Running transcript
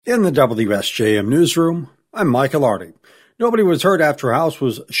In the WSJM newsroom, I'm Michael Arty. Nobody was hurt after a house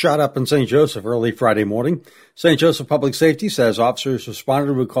was shot up in St. Joseph early Friday morning. St. Joseph Public Safety says officers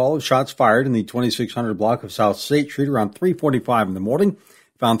responded to a call of shots fired in the 2600 block of South State Street around 3:45 in the morning.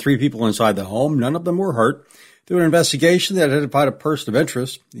 Found 3 people inside the home. None of them were hurt. Through an investigation, they identified a person of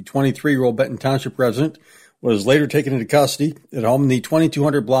interest. The 23-year-old Benton Township resident was later taken into custody at home in the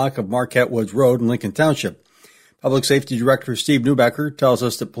 2200 block of Marquette Woods Road in Lincoln Township. Public Safety Director Steve Newbecker tells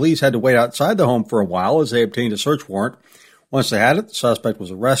us that police had to wait outside the home for a while as they obtained a search warrant. Once they had it, the suspect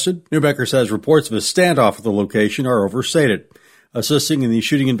was arrested. Newbecker says reports of a standoff at the location are overstated. Assisting in the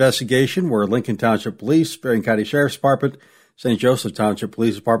shooting investigation were Lincoln Township Police, Berrien County Sheriff's Department, St. Joseph Township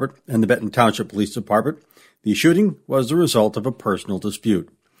Police Department, and the Benton Township Police Department. The shooting was the result of a personal dispute.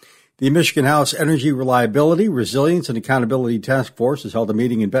 The Michigan House Energy Reliability, Resilience, and Accountability Task Force has held a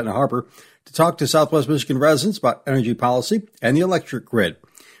meeting in Benton Harbor to talk to Southwest Michigan residents about energy policy and the electric grid.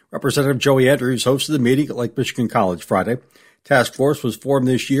 Representative Joey Andrews hosted the meeting at Lake Michigan College Friday. Task Force was formed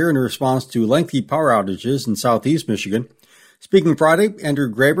this year in response to lengthy power outages in southeast Michigan. Speaking Friday,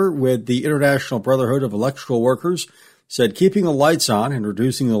 Andrew Graber with the International Brotherhood of Electrical Workers said keeping the lights on and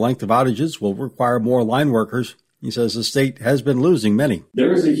reducing the length of outages will require more line workers. He says the state has been losing many.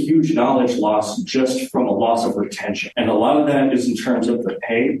 There is a huge knowledge loss just from a loss of retention. And a lot of that is in terms of the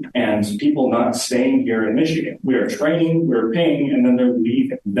pay and people not staying here in Michigan. We are training, we're paying, and then they're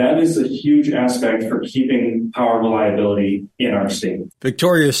leaving. That is a huge aspect for keeping power reliability in our state.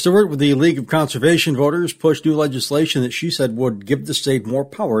 Victoria Stewart with the League of Conservation Voters pushed new legislation that she said would give the state more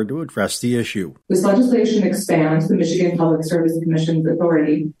power to address the issue. This legislation expands the Michigan Public Service Commission's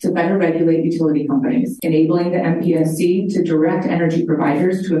authority to better regulate utility companies, enabling the MPSC to direct energy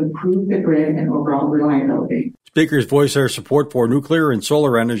providers to improve the grid and overall reliability. Speakers voiced their support for nuclear and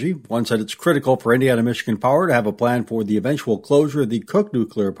solar energy. One said it's critical for Indiana Michigan Power to have a plan for the eventual closure of the Cook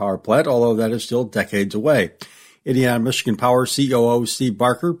nuclear power plant, although that is still decades away. Indiana Michigan Power COO Steve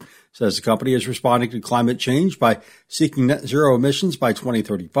Barker says the company is responding to climate change by seeking net zero emissions by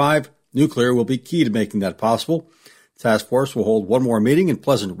 2035. Nuclear will be key to making that possible. Task Force will hold one more meeting in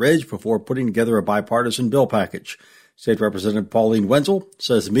Pleasant Ridge before putting together a bipartisan bill package. State Representative Pauline Wenzel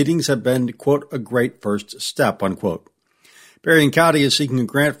says the meetings have been, quote, a great first step, unquote. Berrien County is seeking a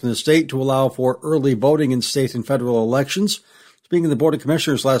grant from the state to allow for early voting in state and federal elections. Speaking to the Board of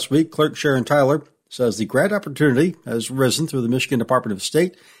Commissioners last week, Clerk Sharon Tyler says the grant opportunity has risen through the Michigan Department of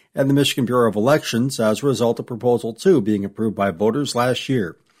State and the Michigan Bureau of Elections as a result of Proposal 2 being approved by voters last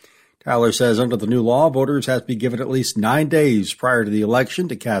year. Tyler says under the new law, voters have to be given at least 9 days prior to the election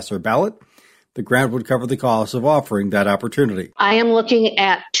to cast their ballot. The grant would cover the cost of offering that opportunity. I am looking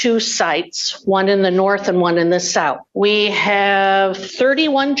at 2 sites, one in the north and one in the south. We have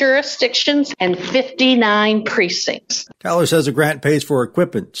 31 jurisdictions and 59 precincts. Tyler says the grant pays for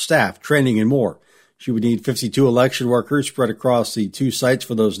equipment, staff, training, and more. She would need 52 election workers spread across the 2 sites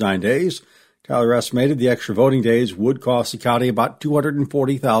for those 9 days. Tyler estimated the extra voting days would cost the county about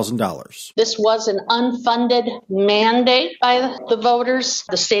 $240,000. This was an unfunded mandate by the voters.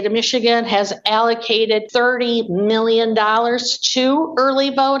 The state of Michigan has allocated $30 million to early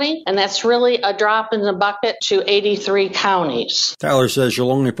voting, and that's really a drop in the bucket to 83 counties. Tyler says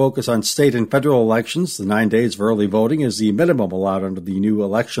she'll only focus on state and federal elections. The 9 days of early voting is the minimum allowed under the new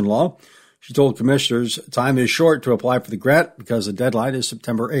election law. She told commissioners time is short to apply for the grant because the deadline is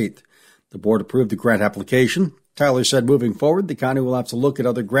September 8th. The board approved the grant application. Tyler said moving forward, the county will have to look at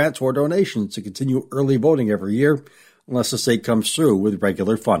other grants or donations to continue early voting every year unless the state comes through with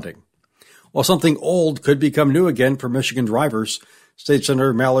regular funding. While something old could become new again for Michigan drivers, State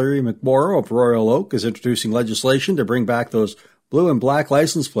Senator Mallory McMorrow of Royal Oak is introducing legislation to bring back those blue and black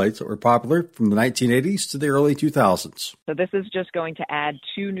license plates that were popular from the 1980s to the early 2000s. So this is just going to add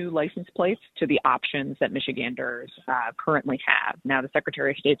 2 new license plates to the options that Michiganders currently have. Now, the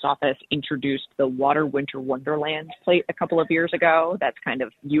Secretary of State's office introduced the Water Winter Wonderland plate a couple of years ago. That's kind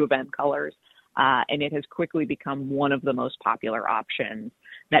of U of M colors. And it has quickly become one of the most popular options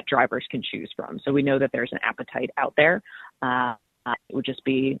that drivers can choose from. So we know that there's an appetite out there. It would just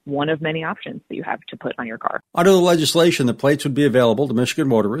be one of many options that you have to put on your car. Under the legislation, the plates would be available to Michigan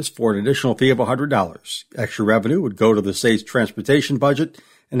motorists for an additional fee of $100. Extra revenue would go to the state's transportation budget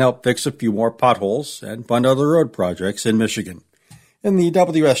and help fix a few more potholes and fund other road projects in Michigan. In the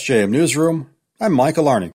WSJM newsroom, I'm Michael Arney.